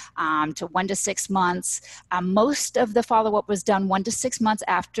month to 1 to 6 months. Most of the follow-up was done 1 to 6 months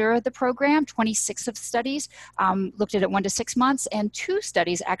after the program. 26 of the studies looked at it 1 to 6 months, and 2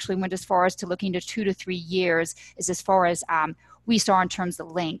 studies actually went as far as to looking to 2 to 3 years is as far as we saw in terms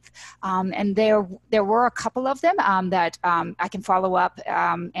of length. And there were a couple of them that I can follow up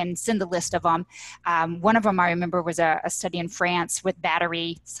and send the list of them. One of them I remember was a study in France with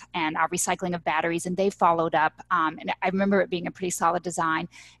batteries and recycling of batteries, and they followed up. And I remember it being a pretty solid design.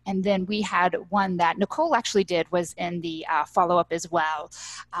 And then we had one that Nicole actually did, was in the follow-up as well.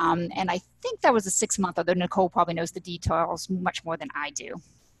 And I think that was a 6-month, although Nicole probably knows the details much more than I do.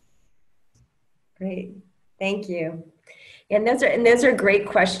 Great, thank you. And those are great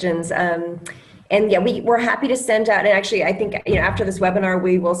questions. And yeah, we're happy to send out, and actually I think, you know, after this webinar,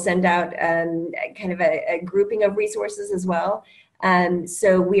 we will send out kind of a grouping of resources as well.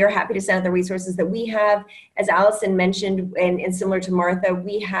 So we are happy to send out the resources that we have. As Alison mentioned, and similar to Martha,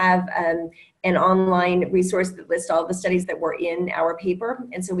 we have an online resource that lists all the studies that were in our paper.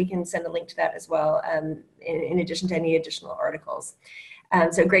 And so we can send a link to that as well, in addition to any additional articles.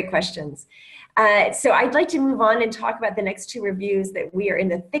 So great questions. So I'd like to move on and talk about the next 2 reviews that we are in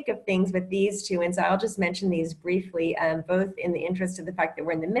the thick of things with these 2. And so I'll just mention these briefly, both in the interest of the fact that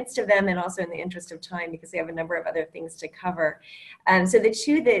we're in the midst of them and also in the interest of time, because we have a number of other things to cover. So the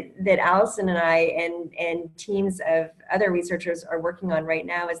 2 that Alison and I and teams of other researchers are working on right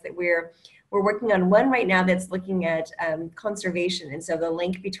now is that we're working on one right now that's looking at conservation, and so the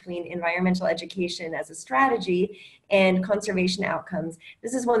link between environmental education as a strategy and conservation outcomes.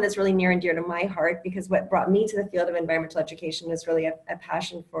 This is one that's really near and dear to my heart, because what brought me to the field of environmental education was really a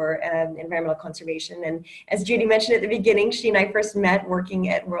passion for environmental conservation. And as Judy mentioned at the beginning, she and I first met working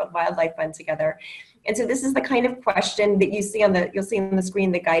at World Wildlife Fund together. And so this is the kind of question that you see on the, you'll see on the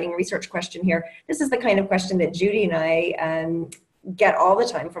screen, the guiding research question here. This is the kind of question that Judy and I get all the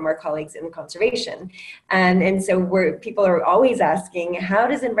time from our colleagues in conservation. And so people are always asking, how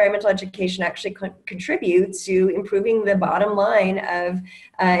does environmental education actually contribute to improving the bottom line of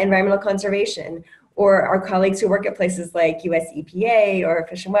environmental conservation? Or our colleagues who work at places like US EPA or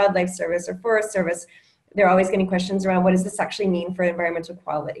Fish and Wildlife Service or Forest Service, they're always getting questions around, what does this actually mean for environmental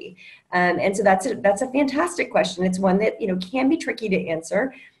quality? And so that's a fantastic question. It's one that, you know, can be tricky to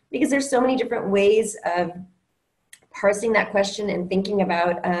answer, because there's so many different ways of parsing that question and thinking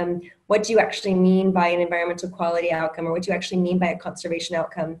about what do you actually mean by an environmental quality outcome, or what do you actually mean by a conservation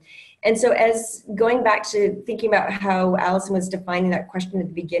outcome. And so, as going back to thinking about how Alison was defining that question at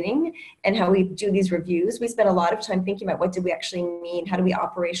the beginning and how we do these reviews, we spent a lot of time thinking about what do we actually mean, how do we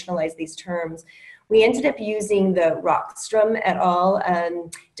operationalize these terms. We ended up using the Rockstrom et al.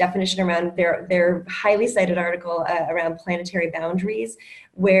 Definition around their highly cited article around planetary boundaries,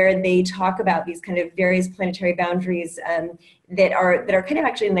 where they talk about these kind of various planetary boundaries that are kind of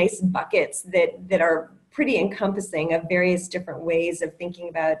actually nice buckets that are pretty encompassing of various different ways of thinking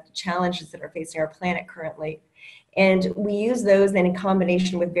about challenges that are facing our planet currently. And we use those then in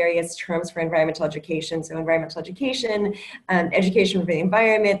combination with various terms for environmental education. So environmental education, education for the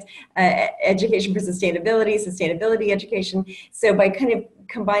environment, education for sustainability, sustainability education. So by kind of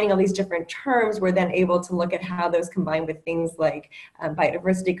combining all these different terms, we're then able to look at how those combine with things like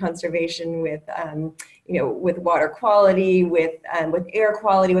biodiversity conservation, with with water quality, with air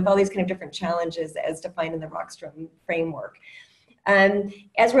quality, with all these kind of different challenges as defined in the Rockstrom framework.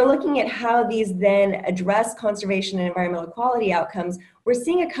 As we're looking at how these then address conservation and environmental quality outcomes, we're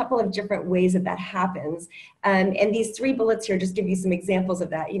seeing a couple of different ways that happens. And these 3 bullets here just give you some examples of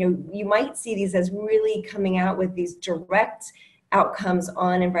that. You know, you might see these as really coming out with these direct outcomes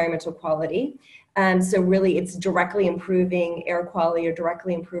on environmental quality. So really it's directly improving air quality or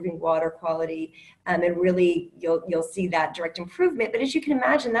directly improving water quality. And really you'll see that direct improvement. But as you can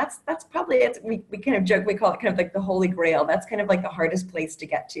imagine, that's probably, we kind of joke, we call it kind of like the holy grail. That's kind of like the hardest place to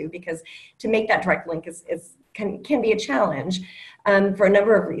get to, because to make that direct link can be a challenge for a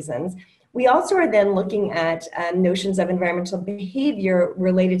number of reasons. We also are then looking at notions of environmental behavior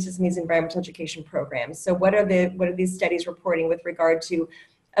related to some of these environmental education programs. So what are these studies reporting with regard to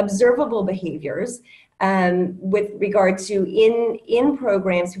observable behaviors, with regard to in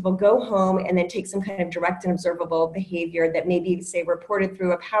programs, people go home and then take some kind of direct and observable behavior that may be, say, reported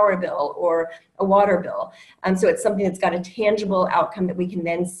through a power bill or a water bill. So it's something that's got a tangible outcome that we can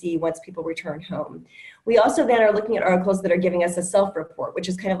then see once people return home. We also then are looking at articles that are giving us a self-report, which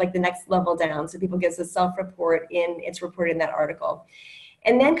is kind of like the next level down. So people give us a self-report it's reported in that article.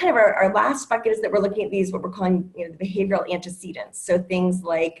 And then kind of our last bucket is that we're looking at these, what we're calling, the behavioral antecedents. So things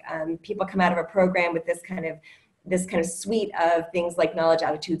like people come out of a program with this kind of suite of things like knowledge,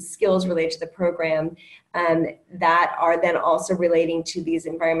 attitudes, skills related to the program that are then also relating to these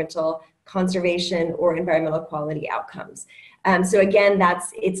environmental conservation or environmental quality outcomes. So again,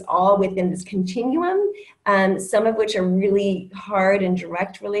 it's all within this continuum, some of which are really hard and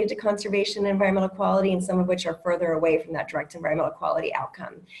direct related to conservation and environmental quality, and some of which are further away from that direct environmental quality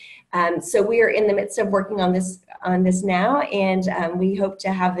outcome. So we are in the midst of working on this now, and we hope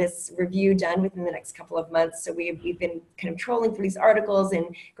to have this review done within the next couple of months. So we've been kind of trolling through these articles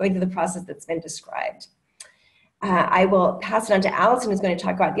and going through the process that's been described. I will pass it on to Alison, who's going to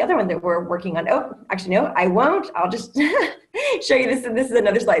talk about the other one that we're working on. Oh, actually, no, I won't. I'll just show you this. This is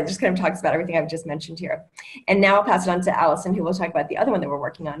another slide that just kind of talks about everything I've just mentioned here. And now I'll pass it on to Alison, who will talk about the other one that we're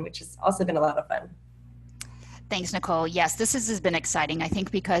working on, which has also been a lot of fun. Thanks, Nicole. Yes, this has been exciting, I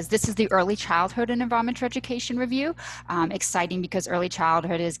think, because this is the Early Childhood and Environmental Education Review. Exciting because early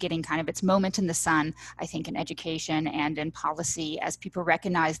childhood is getting kind of its moment in the sun, I think, in education and in policy, as people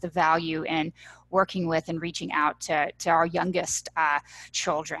recognize the value in working with and reaching out to our youngest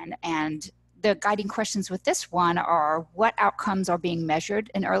children. And the guiding questions with this one are, what outcomes are being measured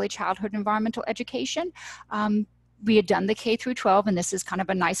in early childhood environmental education? We had done the K through 12, and this is kind of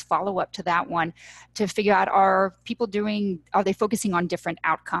a nice follow-up to that one to figure out, are they focusing on different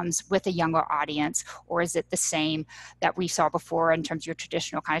outcomes with a younger audience, or is it the same that we saw before in terms of your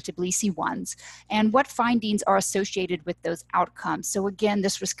traditional kind of Tbilisi ones? And what findings are associated with those outcomes? So again,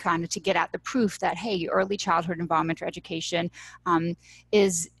 this was kind of to get at the proof that, hey, early childhood environmental education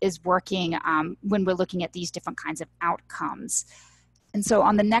is working when we're looking at these different kinds of outcomes. And so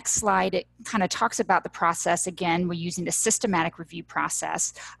on the next slide, it kind of talks about the process. Again, we're using the systematic review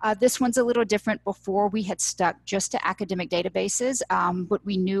process. This one's a little different. Before, we had stuck just to academic databases, but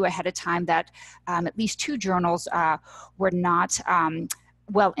we knew ahead of time that at least 2 journals were not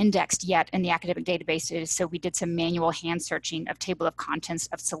well indexed yet in the academic databases, so we did some manual hand searching of table of contents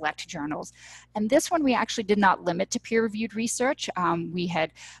of select journals. And this one we actually did not limit to peer-reviewed research. We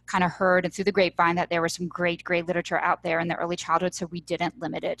had kind of heard and through the grapevine that there was some great literature out there in the early childhood, so we didn't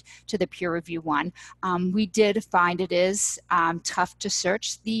limit it to the peer review one. We did find it is tough to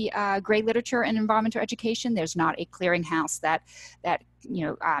search the great literature in environmental education. There's not a clearinghouse that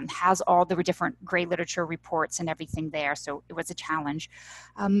has all the different great literature reports and everything there. So it was a challenge.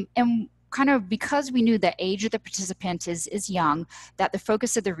 And kind of because we knew the age of the participant is young, that the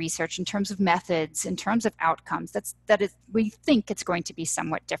focus of the research in terms of methods, in terms of outcomes, we think it's going to be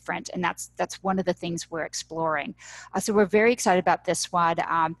somewhat different. And that's one of the things we're exploring. So we're very excited about this one,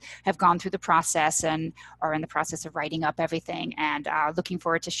 have gone through the process and are in the process of writing up everything, and looking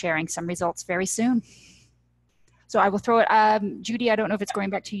forward to sharing some results very soon. So I will throw it, Judy, I don't know if it's going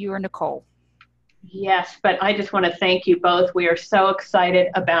back to you or Nicole. Yes, but I just want to thank you both. We are so excited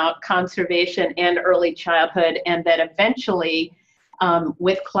about conservation and early childhood, and that eventually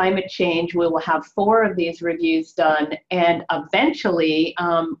with climate change, we will have 4 of these reviews done, and eventually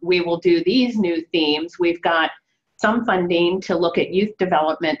we will do these new themes. We've got some funding to look at youth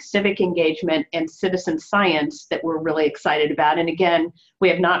development, civic engagement, and citizen science that we're really excited about. And again, we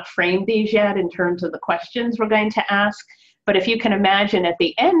have not framed these yet in terms of the questions we're going to ask. But if you can imagine at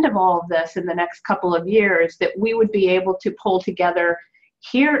the end of all of this in the next couple of years, that we would be able to pull together,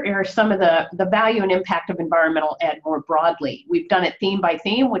 here are some of the value and impact of environmental ed more broadly. We've done it theme by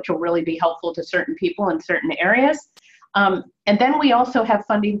theme, which will really be helpful to certain people in certain areas. And then we also have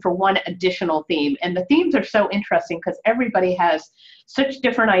funding for one additional theme. And the themes are so interesting because everybody has such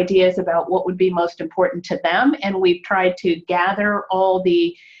different ideas about what would be most important to them. And we've tried to gather all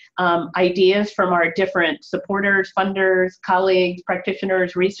the ideas from our different supporters, funders, colleagues,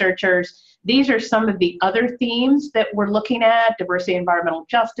 practitioners, researchers These are some of the other themes that we're looking at: diversity, environmental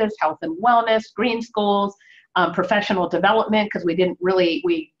justice, health and wellness, green schools, professional development, because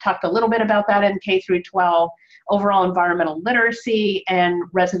we talked a little bit about that in K through 12, overall environmental literacy, and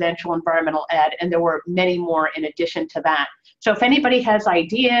residential environmental ed. And there were many more in addition to that. So if anybody has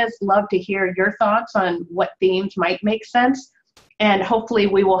ideas, love to hear your thoughts on what themes might make sense. And hopefully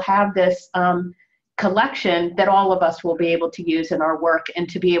we will have this collection that all of us will be able to use in our work, and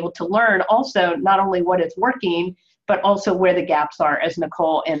to be able to learn also not only what is working, but also where the gaps are, as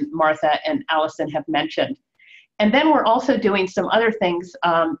Nicole and Martha and Alison have mentioned. And then we're also doing some other things,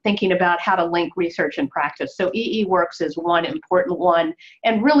 thinking about how to link research and practice. So eeWORKS is one important one,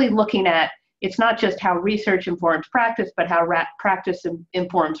 and really looking at, it's not just how research informs practice, but how practice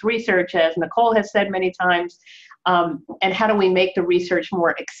informs research, as Nicole has said many times, and how do we make the research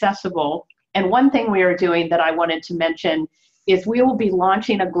more accessible. And one thing we are doing that I wanted to mention is we will be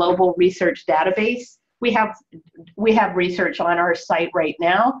launching a global research database. We have research on our site right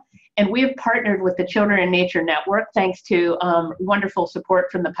now, and we have partnered with the Children in Nature Network, thanks to wonderful support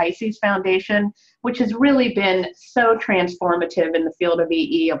from the Pisces Foundation, which has really been so transformative in the field of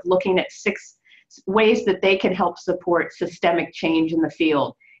EE, of looking at 6 ways that they can help support systemic change in the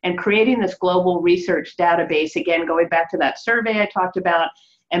field. And creating this global research database, again, going back to that survey I talked about,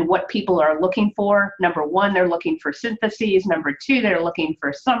 and what people are looking for. Number 1, they're looking for syntheses. Number 2, they're looking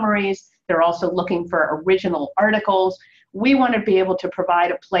for summaries. They're also looking for original articles. We want to be able to provide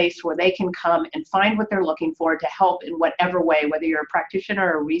a place where they can come and find what they're looking for to help in whatever way, whether you're a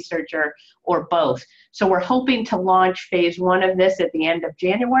practitioner, a researcher, or both. So we're hoping to launch phase 1 of this at the end of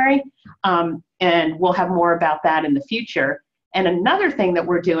January, and we'll have more about that in the future. And another thing that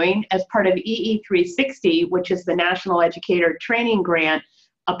we're doing as part of EE360, which is the National Educator Training Grant,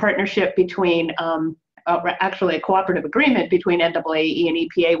 a partnership between, actually a cooperative agreement between NAAEE and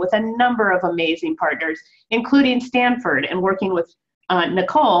EPA, with a number of amazing partners, including Stanford, and working with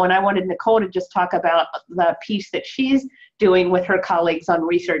Nicole. And I wanted Nicole to just talk about the piece that she's doing with her colleagues on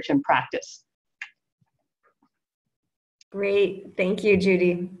research and practice. Great, thank you,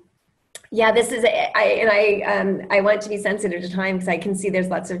 Judy. Yeah, this is, I want to be sensitive to time because I can see there's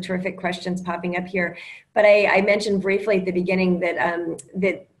lots of terrific questions popping up here. But I mentioned briefly at the beginning that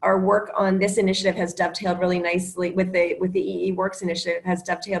that our work on this initiative has dovetailed really nicely with the eeWORKS initiative, has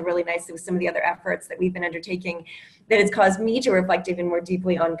dovetailed really nicely with some of the other efforts that we've been undertaking, that has caused me to reflect even more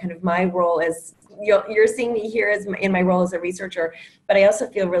deeply on kind of my role as, you're seeing me here as in my role as a researcher, but I also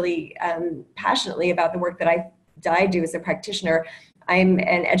feel really passionately about the work that I do as a practitioner. I'm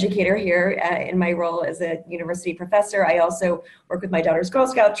an educator here in my role as a university professor. I also work with my daughter's Girl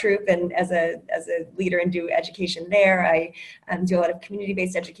Scout troop, and as a leader and do education there. I do a lot of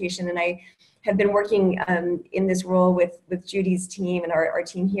community-based education, and I have been working in this role with Judy's team, and our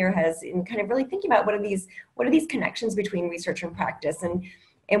team here has, in kind of really thinking about what are these connections between research and practice.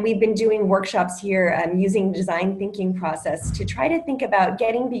 And we've been doing workshops here using design thinking process to try to think about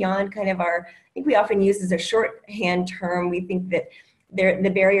getting beyond kind of I think we often use as a shorthand term, we think that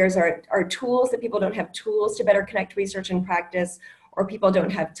the barriers are tools, that people don't have tools to better connect research and practice, or people don't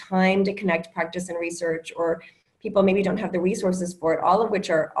have time to connect practice and research, or people maybe don't have the resources for it, all of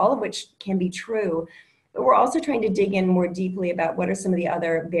which can be true. But we're also trying to dig in more deeply about what are some of the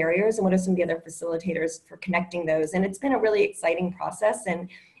other barriers and what are some of the other facilitators for connecting those. And it's been a really exciting process, and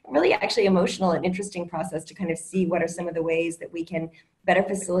really actually emotional and interesting process to kind of see what are some of the ways that we can better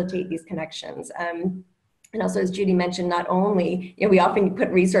facilitate these connections. And also, as Judy mentioned, not only, we often put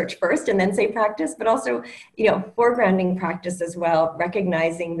research first and then say practice, but also, foregrounding practice as well,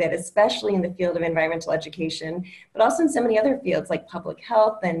 recognizing that especially in the field of environmental education, but also in so many other fields like public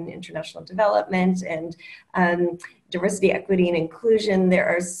health and international development and diversity, equity, and inclusion, there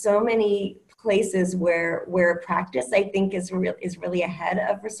are so many places where practice, I think, is really ahead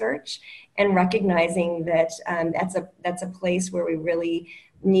of research, and recognizing that that's a place where we really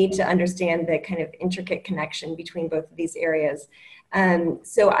need to understand the kind of intricate connection between both of these areas.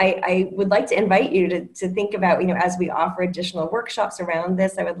 So I would like to invite you to think about, as we offer additional workshops around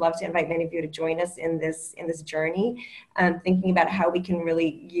this, I would love to invite many of you to join us in this journey, thinking about how we can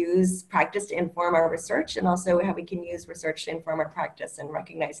really use practice to inform our research, and also how we can use research to inform our practice, and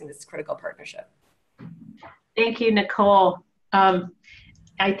recognizing this critical partnership. Thank you, Nicole.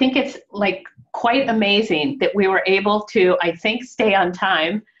 I think it's quite amazing that we were able to, I think, stay on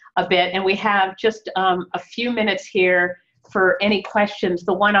time a bit, and we have just a few minutes here for any questions.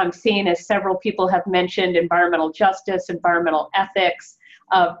 The one I'm seeing is several people have mentioned environmental justice, environmental ethics,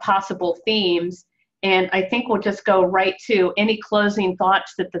 possible themes, and I think we'll just go right to any closing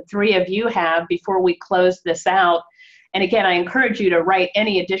thoughts that the three of you have before we close this out. And again, I encourage you to write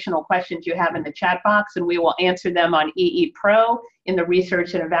any additional questions you have in the chat box, and we will answer them on EE Pro in the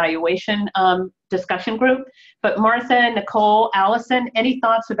research and evaluation discussion group. But Martha, Nicole, Alison, any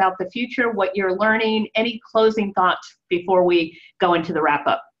thoughts about the future, what you're learning, any closing thoughts before we go into the wrap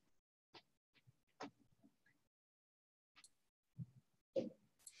up?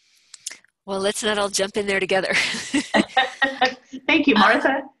 Well, let's not all jump in there together. Thank you,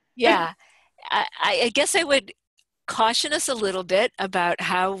 Martha. Yeah, I guess I would caution us a little bit about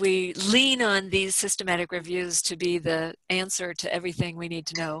how we lean on these systematic reviews to be the answer to everything we need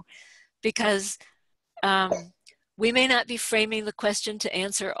to know, because we may not be framing the question to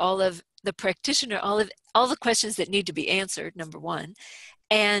answer all of the practitioner, all the questions that need to be answered, number one.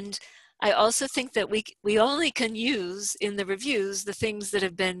 And I also think that we only can use in the reviews the things that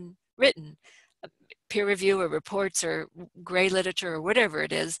have been written, peer review or reports or gray literature or whatever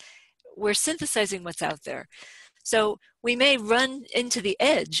it is. We're synthesizing what's out there. So we may run into the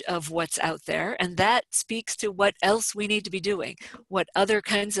edge of what's out there, and that speaks to what else we need to be doing, what other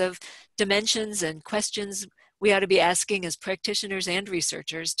kinds of dimensions and questions we ought to be asking as practitioners and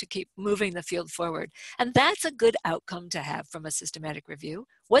researchers to keep moving the field forward. And that's a good outcome to have from a systematic review.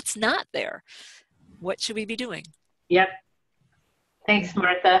 What's not there? What should we be doing? Yep. Thanks,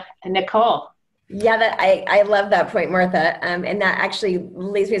 Martha. And Nicole? Yeah, I love that point, Martha. And that actually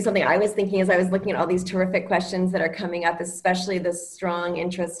leads me to something I was thinking as I was looking at all these terrific questions that are coming up, especially the strong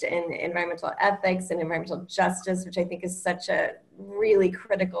interest in environmental ethics and environmental justice, which I think is such a really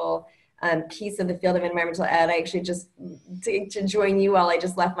critical piece of the field of environmental ed. I actually just, to join you all, I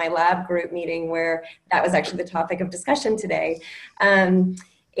just left my lab group meeting where that was actually the topic of discussion today.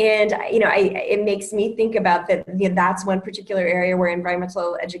 And, you know, it makes me think about that, you know, that's one particular area where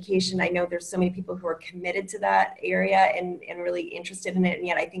environmental education, I know there's so many people who are committed to that area and really interested in it. And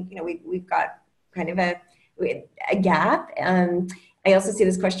yet I think, you know, we've got kind of a gap. I also see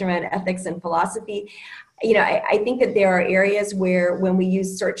this question around ethics and philosophy. You know, I think that there are areas where when we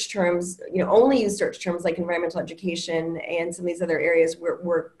use search terms, you know, only use search terms like environmental education and some of these other areas,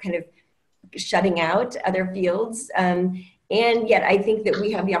 we're kind of shutting out other fields. And yet I think that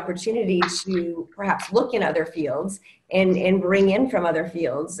we have the opportunity to perhaps look in other fields and bring in from other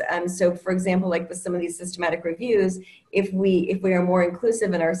fields. So for example, like with some of these systematic reviews, if we are more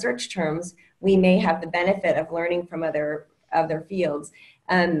inclusive in our search terms, we may have the benefit of learning from other fields.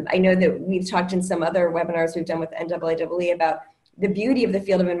 I know that we've talked in some other webinars we've done with NAAEE about the beauty of the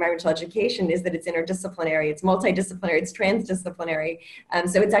field of environmental education is that it's interdisciplinary, it's multidisciplinary, it's transdisciplinary.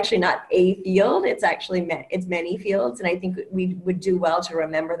 So it's actually not a field, it's actually it's many fields. And I think we would do well to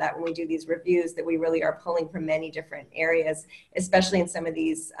remember that when we do these reviews, that we really are pulling from many different areas, especially in some of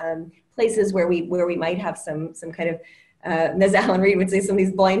these places where we might have some kind of, as Alan Reed would say, some of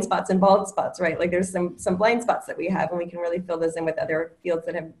these blind spots and bald spots, right? Like there's some blind spots that we have, and we can really fill those in with other fields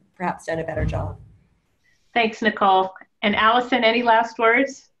that have perhaps done a better job. Thanks, Nicole. And Alison, any last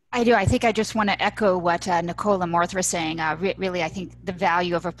words? I do. I think I just want to echo what Nicole and Martha are saying. Really, I think the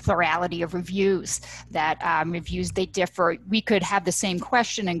value of a plurality of reviews, that reviews, they differ. We could have the same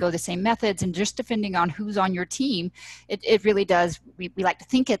question and go the same methods, and just depending on who's on your team, it really does. We like to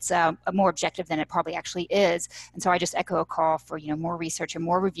think it's more objective than it probably actually is. And so I just echo a call for, you know, more research and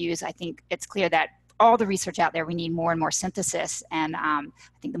more reviews. I think it's clear that all the research out there, we need more and more synthesis. And I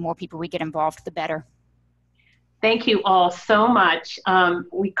think the more people we get involved, the better. Thank you all so much.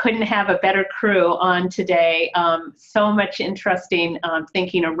 We couldn't have a better crew on today. So much interesting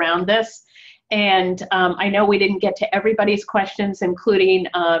thinking around this. And I know we didn't get to everybody's questions, including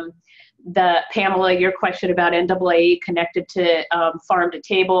Pamela, your question about NAAEE connected to farm to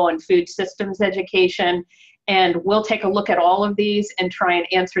table and food systems education. And we'll take a look at all of these and try and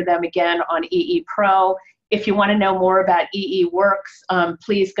answer them again on EE Pro. If you want to know more about eeWORKS,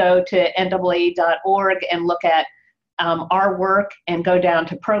 please go to NAAEE.org and look at our work and go down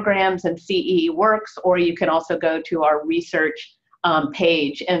to programs and see eeWORKS, or you can also go to our research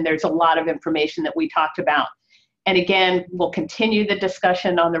page, and there's a lot of information that we talked about. And again, we'll continue the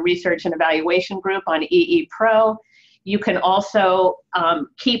discussion on the research and evaluation group on EE Pro. You can also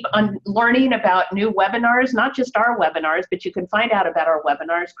keep learning about new webinars, not just our webinars, but you can find out about our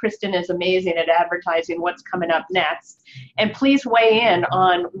webinars. Kristen is amazing at advertising what's coming up next. And please weigh in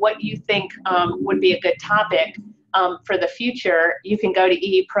on what you think would be a good topic for the future. You can go to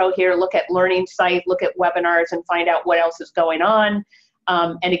EE Pro here, look at learning site, look at webinars, and find out what else is going on.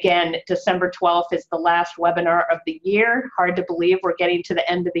 And again, December 12th is the last webinar of the year. Hard to believe we're getting to the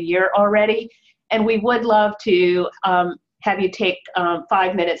end of the year already. And we would love to have you take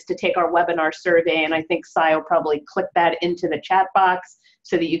 5 minutes to take our webinar survey. And I think Sai will probably click that into the chat box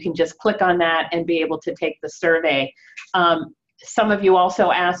so that you can just click on that and be able to take the survey. Some of you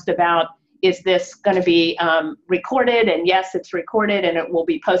also asked about, is this going to be recorded? And yes, it's recorded, and it will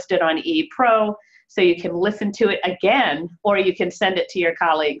be posted on ePro, so you can listen to it again, or you can send it to your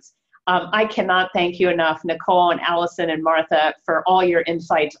colleagues. I cannot thank you enough, Nicole and Alison and Martha, for all your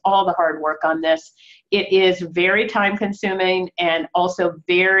insights, all the hard work on this. It is very time consuming and also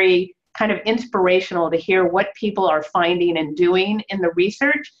very kind of inspirational to hear what people are finding and doing in the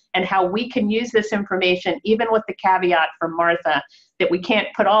research, and how we can use this information, even with the caveat from Martha that we can't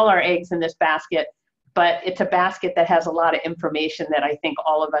put all our eggs in this basket, but it's a basket that has a lot of information that I think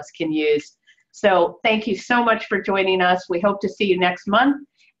all of us can use. So thank you so much for joining us. We hope to see you next month.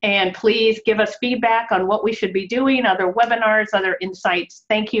 And please give us feedback on what we should be doing, other webinars, other insights.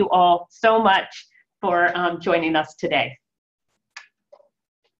 Thank you all so much for joining us today.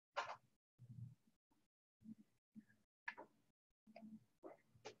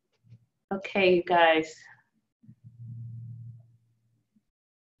 Okay, you guys.